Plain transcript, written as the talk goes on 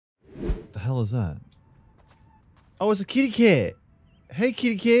The hell is that? Oh, it's a kitty cat. Hey,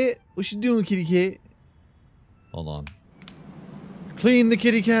 kitty cat. What you doing, kitty cat? Hold on. Clean the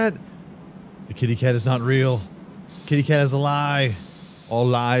kitty cat. The kitty cat is not real. Kitty cat is a lie. All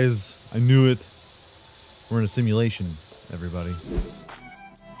lies. I knew it. We're in a simulation, everybody.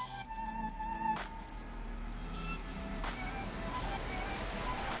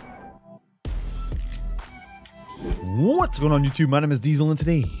 What's going on, YouTube? My name is Diesel, and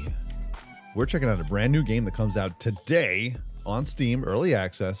today we're checking out a brand new game that comes out today on Steam, early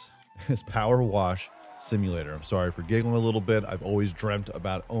access. It's PowerWash Simulator. I'm sorry for giggling a little bit. I've always dreamt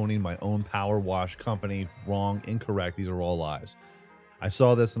about owning my own PowerWash company. Wrong, incorrect. These are all lies. I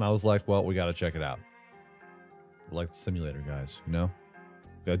saw this and I was like, well, we got to check it out. We're like the simulator guys, you know?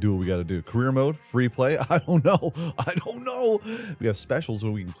 Gotta do what we gotta do. Career mode, free play. I don't know. We have specials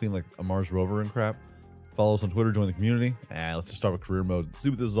where we can clean like a Mars rover and crap. Follow us on Twitter, join the community. Let's just start with career mode. See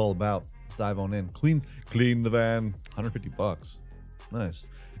what this is all about. Let's dive on in. Clean the van. 150 bucks. Nice.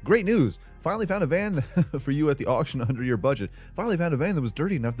 Great news. Finally found a van for you at the auction under your budget. Finally found a van that was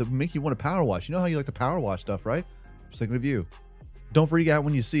dirty enough to make you want to power wash. You know how you like to power wash stuff, right? Just thinking of you. Don't freak out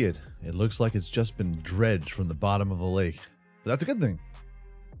when you see it. It looks like it's just been dredged from the bottom of a lake. But that's a good thing.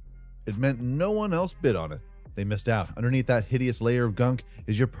 It meant no one else bid on it. They missed out. Underneath that hideous layer of gunk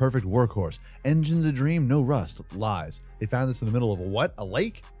is your perfect workhorse. Engine's a dream, no rust. Lies. They found this in the middle of a what? A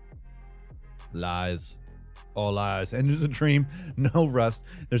lake? Lies. All lies. Engine's a dream, no rust.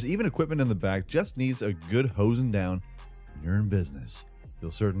 There's even equipment in the back. Just needs a good hosing down. You're in business.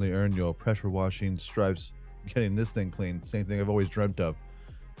 You'll certainly earn your pressure washing stripes getting this thing clean. Same thing I've always dreamt of.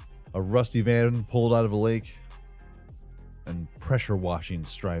 A rusty van pulled out of a lake and pressure washing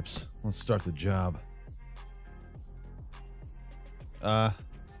stripes. Let's start the job.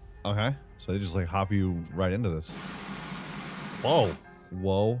 Okay. So they just like hop you right into this. Whoa.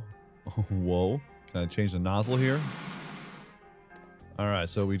 Whoa. Whoa. Can I change the nozzle here? Alright,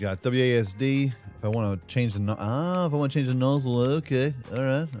 so we got WASD. If I want to change the nozzle, okay.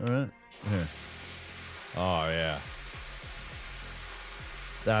 Alright. Here. Oh yeah.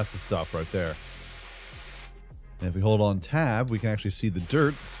 That's the stuff right there. And if we hold on tab, we can actually see the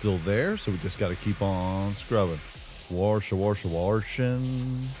dirt still there, so we just got to keep on scrubbing. Washing.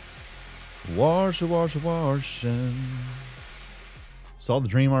 Saw the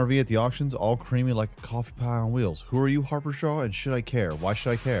Dream RV at the auctions, all creamy like a coffee pie on wheels. Who are you, Harper Shaw, and should I care? Why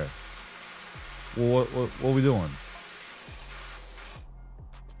should I care? Well, what are we doing?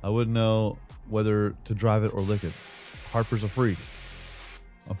 I wouldn't know whether to drive it or lick it. Harper's a freak.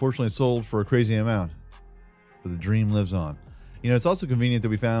 Unfortunately, it sold for a crazy amount. But the dream lives on. You know, it's also convenient that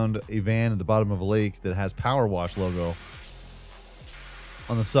we found a van at the bottom of a lake that has PowerWash logo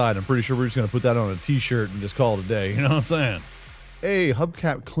on the side. I'm pretty sure we're just going to put that on a t-shirt and just call it a day. You know what I'm saying? Hey,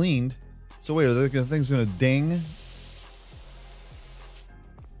 hubcap cleaned. So wait, are the things going to ding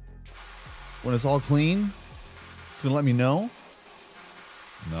when it's all clean? It's going to let me know?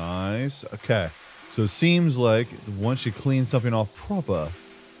 Nice. Okay. So it seems like once you clean something off proper,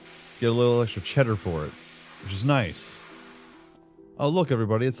 get a little extra cheddar for it, which is nice. Oh, look,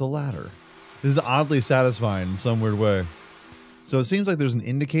 everybody, it's a ladder. This is oddly satisfying in some weird way. So it seems like there's an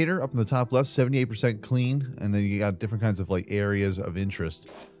indicator up in the top left, 78% clean, and then you got different kinds of like areas of interest.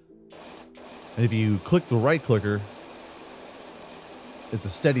 And if you click the right clicker, it's a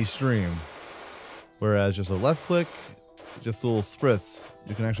steady stream. Whereas just a left click, just a little spritz.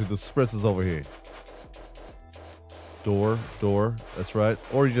 You can actually do spritzes over here. Door, that's right.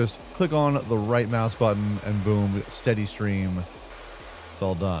 Or you just click on the right mouse button and boom, steady stream. It's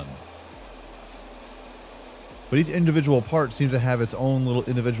all done. But each individual part seems to have its own little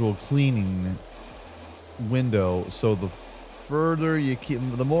individual cleaning window. So the further you keep,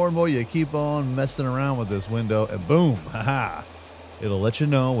 the more and more you keep on messing around with this window, and boom, haha, it'll let you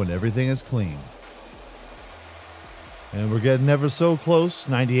know when everything is clean. And we're getting ever so close,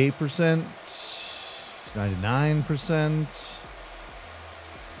 98%. 99%,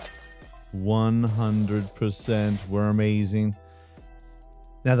 100%. We're amazing.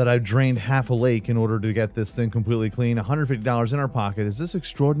 Now that I've drained half a lake in order to get this thing completely clean, $150 in our pocket. Is this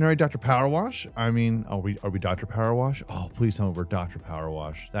extraordinary, Dr. PowerWash? I mean, are we Dr. PowerWash? Oh, please tell me we're Dr.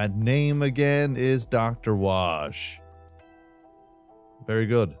 PowerWash. That name again is Dr. Wash. Very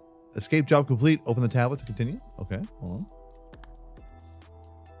good. Escape job complete. Open the tablet to continue. Okay, hold on.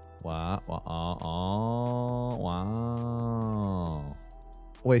 Wow.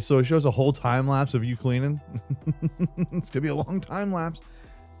 Wait, so it shows a whole time lapse of you cleaning? It's gonna be a long time lapse.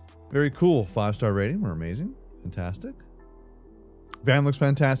 Very cool. 5-star rating. We're amazing. Fantastic. Van looks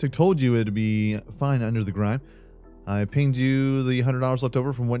fantastic. Told you it'd be fine under the grime. I pinged you the $100 left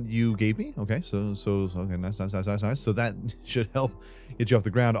over from what you gave me. Okay, so okay, nice. So that should help get you off the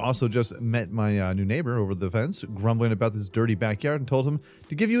ground. Also, just met my new neighbor over the fence, grumbling about this dirty backyard, and told him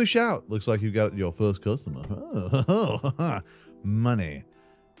to give you a shout. Looks like you got your first customer. Money.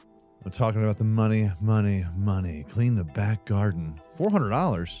 We're talking about the money. Clean the back garden.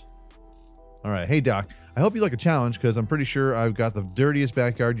 $400. All right, hey Doc. I hope you like a challenge because I'm pretty sure I've got the dirtiest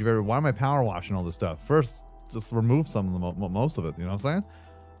backyard you've ever. Why am I power washing all this stuff? First, just remove some of the most of it. You know what I'm saying?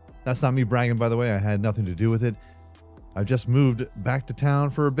 That's not me bragging, by the way. I had nothing to do with it. I've just moved back to town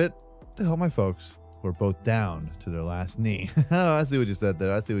for a bit to help my folks who are both down to their last knee. Oh, I see what you said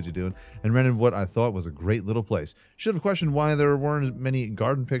there. I see what you're doing. And rented what I thought was a great little place. Should have questioned why there weren't many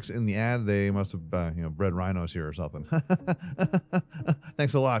garden pics in the ad. They must have, bred rhinos here or something.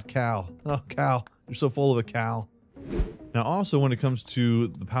 Thanks a lot, Cal. Oh, Cal, you're so full of it, Cal. Now, also, when it comes to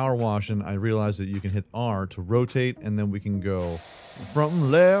the power washing, I realized that you can hit R to rotate, and then we can go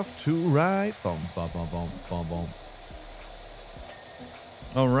from left to right. Bum, bum, bum, bum, bum, bum.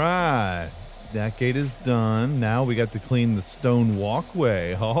 All right. That gate is done. Now we got to clean the stone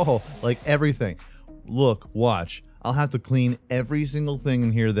walkway. Oh, like everything. Look, watch. I'll have to clean every single thing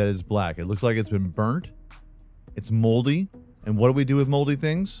in here that is black. It looks like it's been burnt. It's moldy. And what do we do with moldy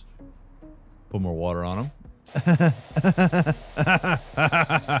things? Put more water on them.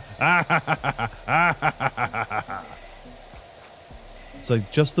 It's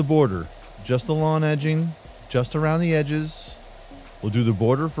like just the border, just the lawn edging, just around the edges. We'll do the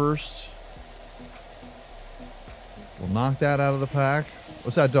border first. We'll knock that out of the pack.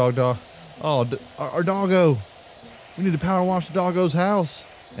 What's that, dog? Oh, our doggo. We need to power wash the doggo's house.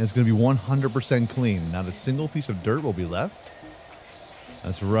 And it's going to be 100% clean. Not a single piece of dirt will be left.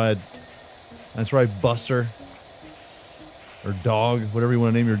 That's right. That's right, Buster. Or dog, whatever you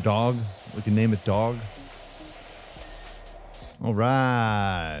want to name your dog. We can name it dog. All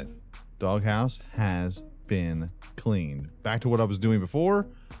right. Doghouse has been cleaned. Back to what I was doing before.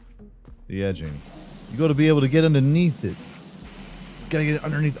 The edging. You got to be able to get underneath it. You got to get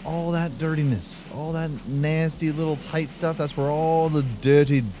underneath all that dirtiness. All that nasty little tight stuff. That's where all the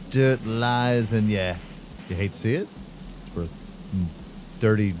dirty dirt lies. And yeah, you hate to see it. It's where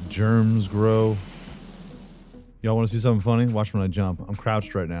dirty germs grow. Y'all want to see something funny? Watch when I jump. I'm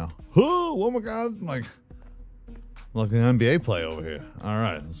crouched right now. Oh my God. I'm like an NBA play over here. All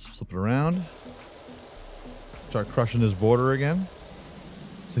right, let's flip it around. Start crushing this border again.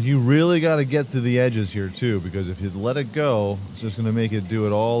 So you really got to get to the edges here too, because if you let it go, it's just going to make it do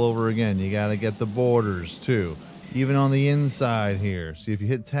it all over again. You got to get the borders too, even on the inside here. See, if you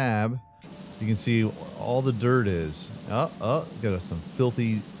hit tab, you can see all the dirt is. Got some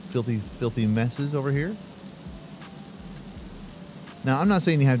filthy messes over here. Now, I'm not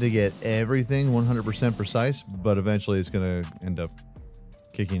saying you have to get everything 100% precise, but eventually it's going to end up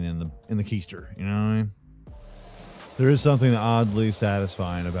kicking in the keister. You know what I mean? There is something oddly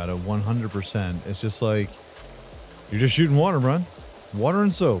satisfying about it. 100%. It's just like you're just shooting water, bro. Water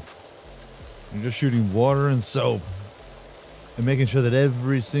and soap. You're just shooting water and soap and making sure that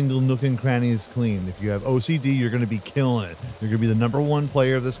every single nook and cranny is clean. If you have OCD, you're going to be killing it. You're going to be the #1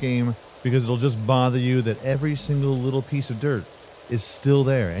 player of this game because it'll just bother you that every single little piece of dirt is still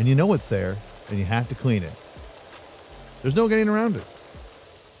there, and you know it's there, and you have to clean it. There's no getting around it.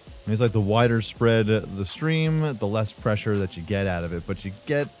 It's like the wider spread the stream, the less pressure that you get out of it, but you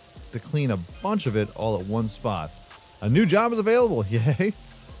get to clean a bunch of it all at one spot. A new job is available. Yay.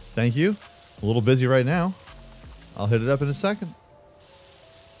 Thank you. A little busy right now. I'll hit it up in a second.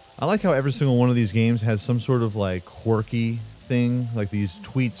 I like how every single one of these games has some sort of like quirky thing, like these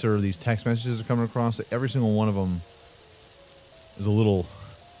tweets or these text messages are coming across. Every single one of them is a little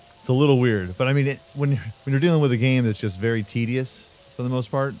weird. But I mean, when you're dealing with a game that's just very tedious for the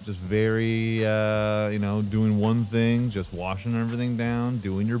most part, just very, doing one thing, just washing everything down,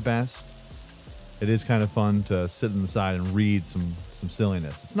 doing your best. It is kind of fun to sit on the side and read some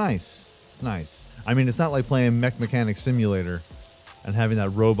silliness. It's nice. It's nice. I mean, it's not like playing Mech Mechanic Simulator and having that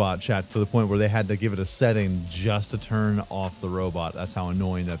robot chat to the point where they had to give it a setting just to turn off the robot. That's how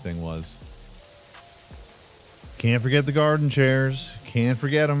annoying that thing was. Can't forget the garden chairs. Can't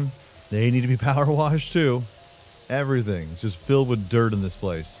forget them. They need to be power washed too. Everything. It's just filled with dirt in this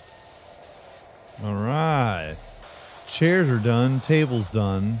place. All right. Chairs are done. Table's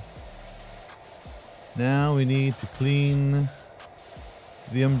done. Now we need to clean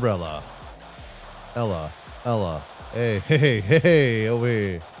the umbrella. Ella. Hey, over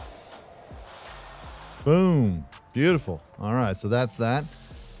here. Boom. Beautiful. All right, so that's that.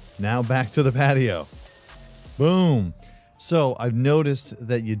 Now back to the patio. Boom. So I've noticed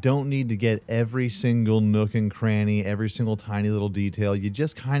that you don't need to get every single nook and cranny, every single tiny little detail. You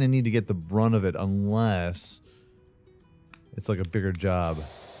just kind of need to get the brunt of it, unless it's like a bigger job.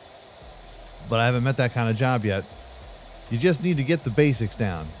 But I haven't met that kind of job yet. You just need to get the basics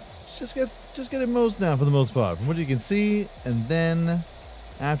down. Just get it most down for the most part, from what you can see, and then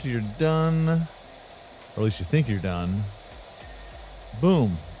after you're done, or at least you think you're done,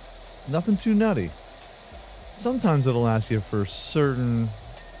 boom. Nothing too nutty. Sometimes it'll ask you for certain...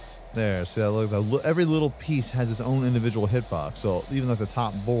 There, see that look? Every little piece has its own individual hitbox. So even like the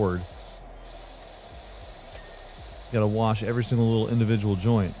top board, you gotta wash every single little individual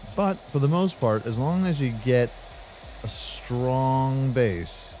joint. But for the most part, as long as you get a strong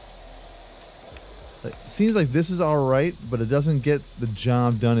base, it seems like this is alright, but it doesn't get the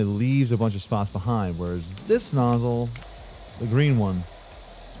job done. It leaves a bunch of spots behind. Whereas this nozzle, the green one,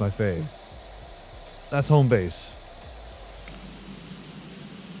 it's my fave. That's home base.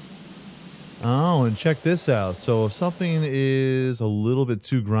 Oh, and check this out. So if something is a little bit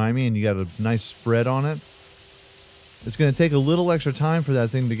too grimy and you got a nice spread on it, it's going to take a little extra time for that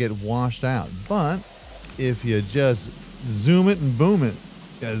thing to get washed out. But if you just zoom it and boom it,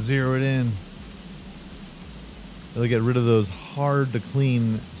 you got to zero it in. It'll get rid of those hard to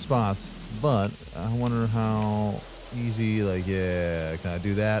clean spots. But I wonder how easy, like, yeah, can I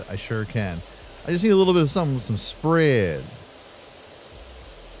do that? I sure can. I just need a little bit of something with some spread.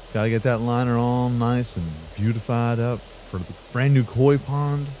 Gotta get that liner all nice and beautified up for the brand new koi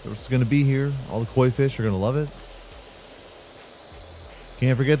pond that's gonna be here. All the koi fish are gonna love it.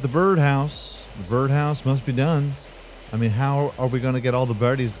 Can't forget the birdhouse. The birdhouse must be done. I mean, how are we gonna get all the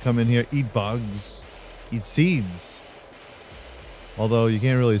birdies to come in here, eat bugs, eat seeds? Although you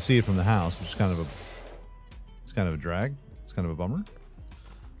can't really see it from the house, which is kind of a drag. It's kind of a bummer.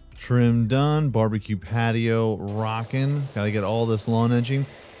 Trim done, barbecue patio rocking. Gotta get all this lawn edging.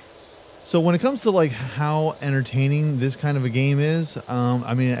 So when it comes to like how entertaining this kind of a game is,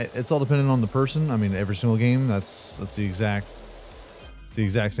 I mean, it's all dependent on the person. I mean, every single game, that's the exact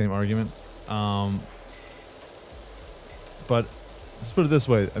same argument. But let's put it this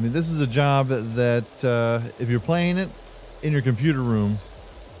way. I mean, this is a job that if you're playing it in your computer room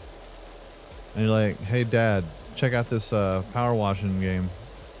and you're like, hey dad, check out this power washing game.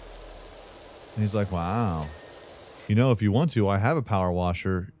 And he's like, wow. You know, if you want to, I have a power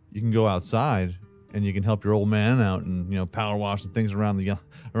washer. You can go outside and you can help your old man out and, you know, power wash some things around the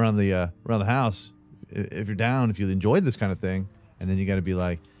house. If you're down, if you enjoyed this kind of thing. And then you got to be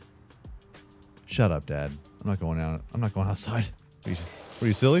like, shut up, dad. I'm not going out. I'm not going outside. What are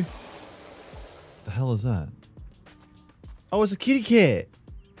you silly? What the hell is that? Oh, it's a kitty cat.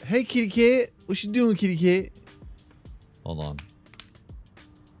 Hey, kitty cat. What you doing, kitty cat? Hold on.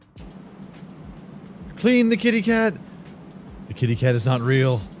 Clean the kitty cat. The kitty cat is not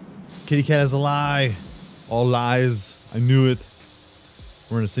real. Kitty cat is a lie. All lies. I knew it.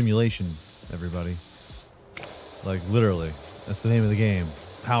 We're in a simulation, everybody. Like, literally. That's the name of the game.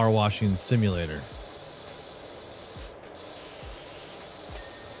 Power washing simulator.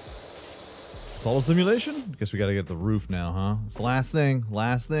 It's all a simulation? Guess we gotta get the roof now, huh? It's the last thing.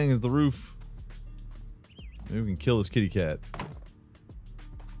 Last thing is the roof. Maybe we can kill this kitty cat.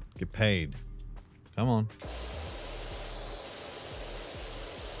 Get paid. Come on.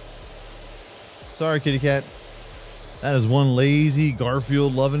 Sorry, kitty cat. That is one lazy,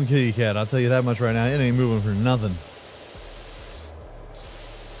 Garfield-loving kitty cat. I'll tell you that much right now. It ain't moving for nothing.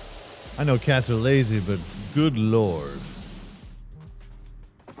 I know cats are lazy, but good lord.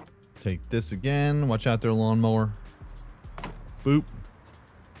 Take this again. Watch out there, lawnmower. Boop.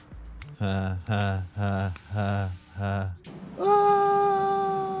 Ha, ha, ha, ha, ha. Ah!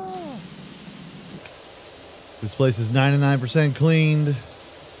 This place is 99% cleaned.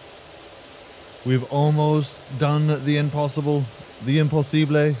 We've almost done the impossible. The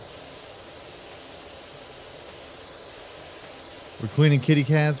impossible. We're cleaning kitty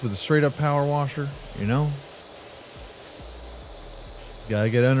cats with a straight up power washer, you know? You gotta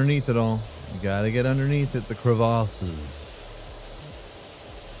get underneath it all. You gotta get underneath it, the crevasses.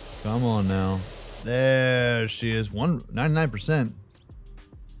 Come on now. There she is. 99%.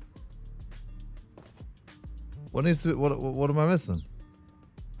 What needs to what am I missing?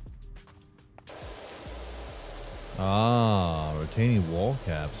 Ah, retaining wall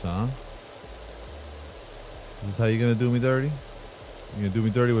caps, huh? Is this how you're gonna do me dirty? You're gonna do me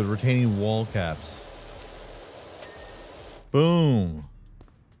dirty with retaining wall caps. Boom.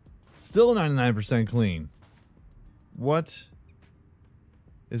 Still 99% clean. What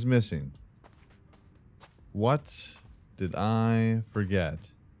is missing? What did I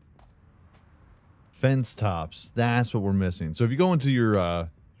forget? Fence tops. That's what we're missing. So if you go into your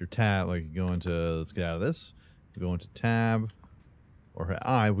tab, like you go into, let's get out of this. We go into tab or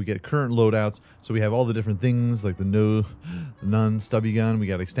I, we get current loadouts. So we have all the different things like the none stubby gun. We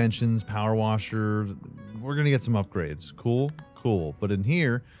got extensions, power washer. We're going to get some upgrades. Cool. Cool. But in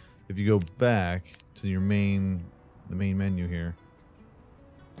here, if you go back to your the main menu here,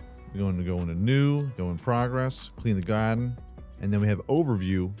 we're going to go into new, go in progress, clean the garden, and then we have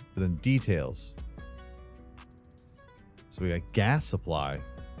overview, and then details. So we got gas supply,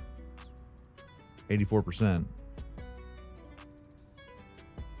 84%.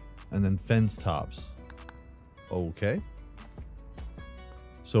 And then fence tops. Okay.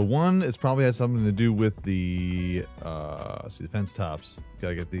 So one, it's probably has something to do with the, see the fence tops.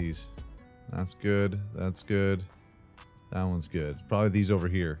 Gotta get these. That's good. That's good. That one's good. Probably these over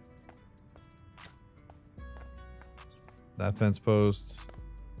here. That fence post.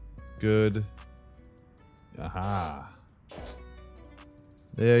 Good. Aha.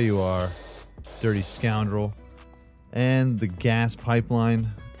 There you are. Dirty scoundrel. And the gas pipeline.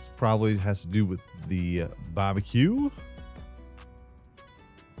 This probably has to do with the barbecue.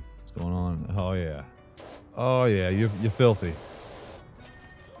 What's going on? Oh, yeah. Oh, yeah. You're filthy.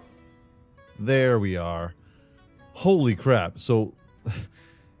 There we are. Holy crap. So,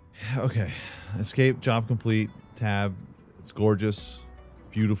 okay. Escape, job complete, tab. It's gorgeous,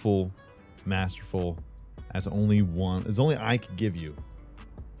 beautiful, masterful. As only one. It's only I could give you.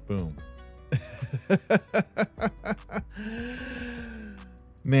 Boom.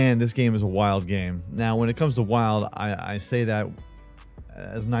 Man, this game is a wild game. Now, when it comes to wild, I say that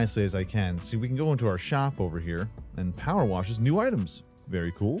as nicely as I can. See, we can go into our shop over here and power washes new items.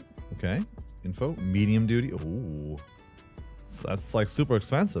 Very cool. Okay. Info, medium duty. Ooh. So that's like super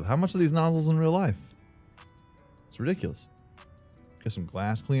expensive. How much are these nozzles in real life? It's ridiculous. Get some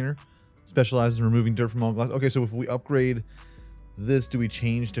glass cleaner. Specializes in removing dirt from all glass. Okay, so if we upgrade this, do we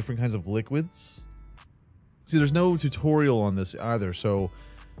change different kinds of liquids? See, there's no tutorial on this either, so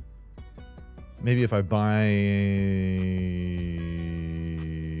maybe if I buy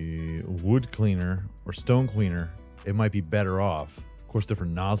wood cleaner or stone cleaner, it might be better off. Of course,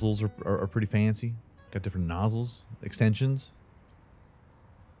 different nozzles are pretty fancy. Got different nozzles, extensions.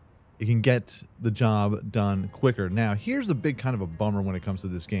 It can get the job done quicker. Now, here's the big kind of a bummer when it comes to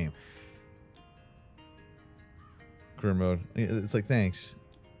this game. Career mode. It's like, thanks.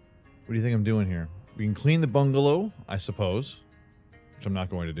 What do you think I'm doing here? We can clean the bungalow, I suppose, which I'm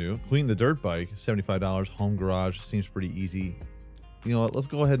not going to do. Clean the dirt bike, $75. Home garage, seems pretty easy. You know what? Let's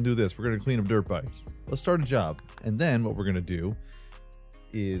go ahead and do this. We're going to clean a dirt bike. Let's start a job. And then what we're going to do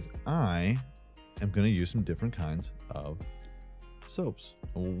is I am going to use some different kinds of soaps.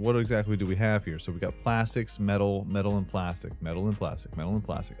 What exactly do we have here? So we got plastics, metal, metal and plastic, metal and plastic, metal and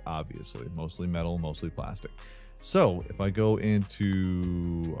plastic, obviously. Mostly metal, mostly plastic. So if I go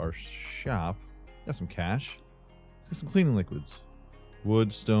into our shop, got some cash, got some cleaning liquids.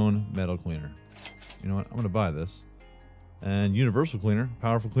 Wood, stone, metal cleaner. You know what? I'm going to buy this. And universal cleaner,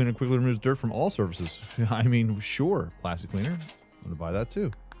 powerful cleaner, quickly removes dirt from all surfaces. I mean, sure, plastic cleaner. I'm going to buy that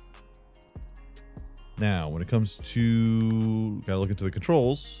too. Now, when it comes to, gotta look into the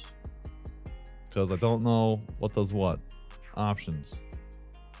controls, because I don't know what does what. Options,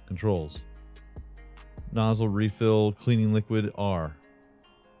 controls, nozzle refill, cleaning liquid R.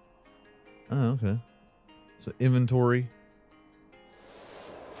 Oh, okay. So inventory.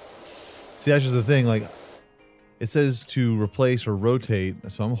 See, that's just the thing. Like, it says to replace or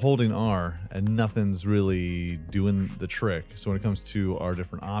rotate, so I'm holding R, and nothing's really doing the trick. So when it comes to our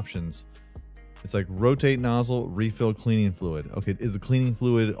different options. It's like rotate nozzle, refill cleaning fluid. Okay, is the cleaning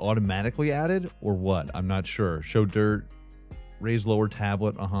fluid automatically added or what? I'm not sure. Show dirt, raise lower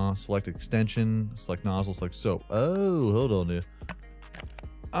tablet, select extension, select nozzle, select soap. Oh, hold on, dude.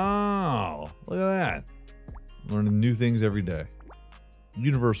 Oh, look at that. Learning new things every day.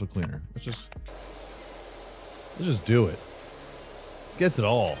 Universal cleaner. Let's just do it. Gets it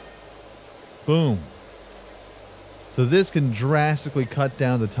all. Boom. So this can drastically cut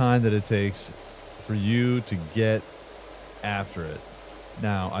down the time that it takes for you to get after it.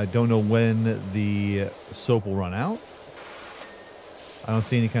 Now, I don't know when the soap will run out. I don't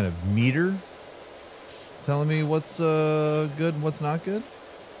see any kind of meter telling me what's good and what's not good.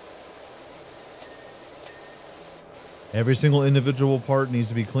 Every single individual part needs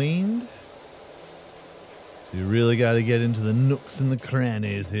to be cleaned. So you really got to get into the nooks and the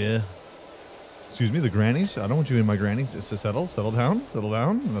crannies here. Excuse me, the grannies? I don't want you in my grannies. Just to settle down.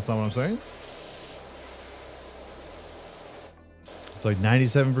 That's not what I'm saying. It's like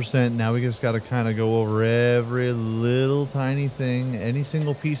 97%. Now we just got to kind of go over every little tiny thing. Any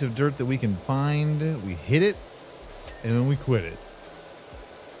single piece of dirt that we can find, we hit it, and then we quit it.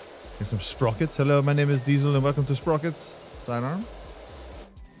 Get some sprockets. Hello, my name is Diesel, and welcome to Sprockets. Sidearm.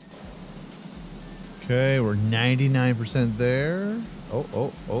 Okay, we're 99% there. Oh.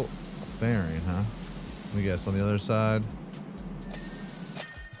 Fairing, huh? Let me guess, on the other side.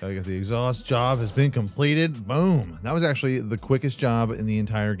 Gotta get the exhaust. Job has been completed. Boom. That was actually the quickest job in the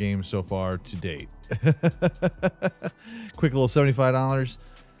entire game so far to date. Quick little $75.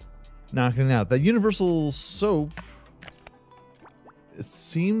 Knocking it out. That universal soap, it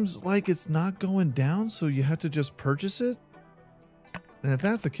seems like it's not going down, so you have to just purchase it? And if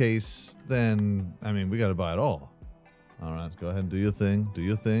that's the case, then, I mean, we gotta buy it all. All right, go ahead and do your thing. Do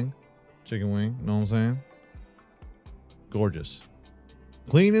your thing. Chicken wing, know what I'm saying? Gorgeous.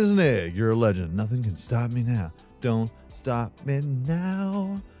 Clean as an egg. You're a legend. Nothing can stop me now. Don't stop me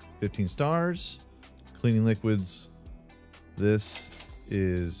now. 15 stars. Cleaning liquids. This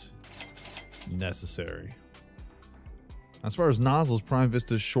is necessary. As far as nozzles, Prime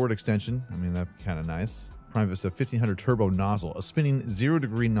Vista's short extension. I mean, that's kind of nice. Prime Vista 1500 turbo nozzle. A spinning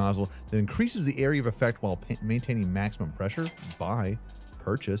 0-degree nozzle that increases the area of effect while maintaining maximum pressure. Buy.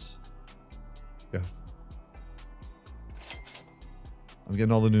 Purchase. Yeah. I'm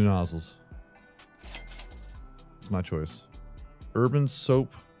getting all the new nozzles. It's my choice. Urban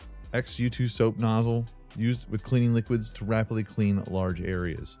Soap XU2 soap nozzle used with cleaning liquids to rapidly clean large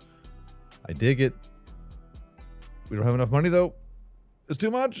areas. I dig it. We don't have enough money though. It's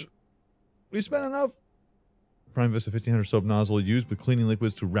too much. We spent enough. Prime Vista 1500 soap nozzle used with cleaning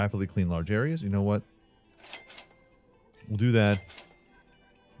liquids to rapidly clean large areas. You know what? We'll do that.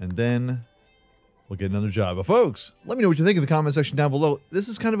 And then we'll get another job. But folks, let me know what you think in the comment section down below. This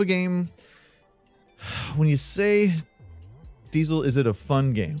is kind of a game. When you say Diesel, is it a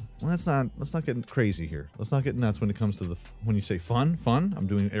fun game? Well, let's not get crazy here. Let's not get nuts when it comes to when you say fun. I'm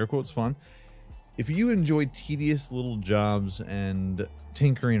doing air quotes fun. If you enjoy tedious little jobs and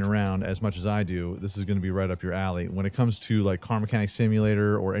tinkering around as much as I do, this is going to be right up your alley. When it comes to like Car Mechanic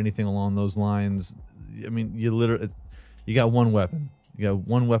Simulator or anything along those lines, I mean, you got one weapon. You got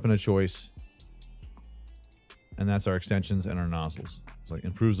one weapon of choice. And that's our extensions and our nozzles. It's like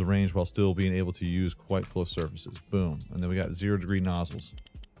improves the range while still being able to use quite close surfaces. Boom. And then we got 0-degree nozzles.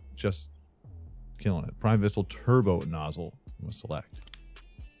 Just killing it. Prime Vista turbo nozzle. I'm gonna select.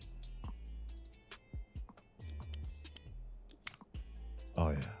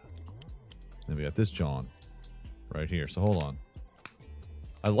 Oh yeah. Then we got this John right here. So hold on.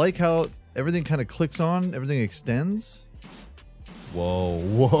 I like how everything kind of clicks on, everything extends. Whoa.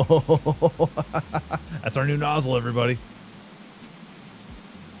 That's our new nozzle, everybody.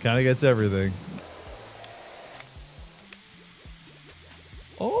 Kind of gets everything.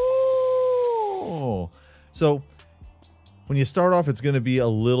 Oh. So when you start off, it's going to be a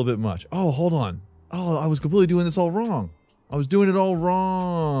little bit much. Oh, hold on. Oh, I was completely doing this all wrong. I was doing it all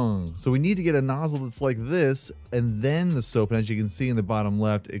wrong. So we need to get a nozzle that's like this, and then the soap. And as you can see in the bottom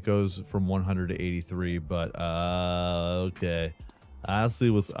left, it goes from 100 to 83. But okay, I see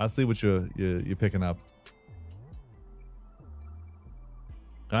what you're picking up.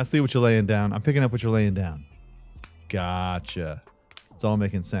 I see what you're laying down. I'm picking up what you're laying down. Gotcha. It's all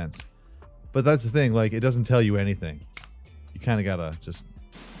making sense. But that's the thing. Like, it doesn't tell you anything. You kind of gotta just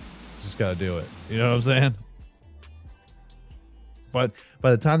gotta do it. You know what I'm saying? But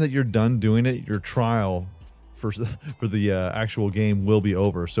by the time that you're done doing it, your trial for the actual game will be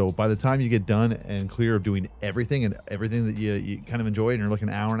over. So by the time you get done and clear of doing everything and everything that you kind of enjoy, and you're looking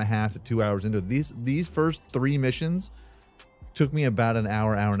an hour and a half to 2 hours into it, these first 3 missions took me about an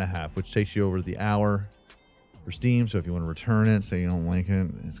hour and a half, which takes you over the hour for Steam. So if you want to return it, say you don't like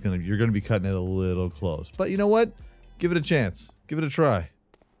it, you're gonna be cutting it a little close. But you know what? Give it a chance. Give it a try.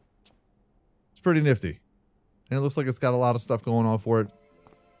 It's pretty nifty. And it looks like it's got a lot of stuff going on for it.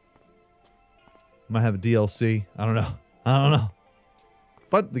 Might have a DLC. I don't know.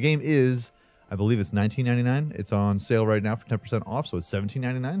 But the game is, I believe it's $19.99. It's on sale right now for 10% off. So it's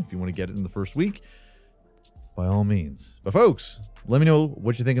 $17.99 if you want to get it in the first week. By all means. But folks, let me know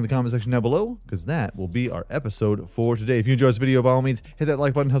what you think in the comment section down below, because that will be our episode for today. If you enjoyed this video, by all means, hit that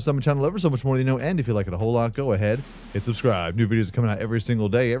like button. Helps out my channel ever so much more than you know. And if you like it a whole lot, go ahead, hit subscribe. New videos are coming out every single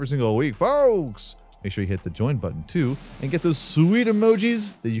day, every single week, folks. Make sure you hit the join button too and get those sweet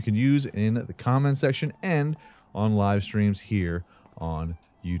emojis that you can use in the comment section and on live streams here on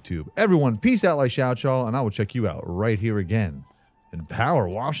YouTube. Everyone, peace out, like shout y'all, and I will check you out right here again in Power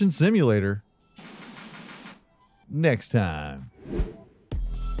Washing Simulator next time.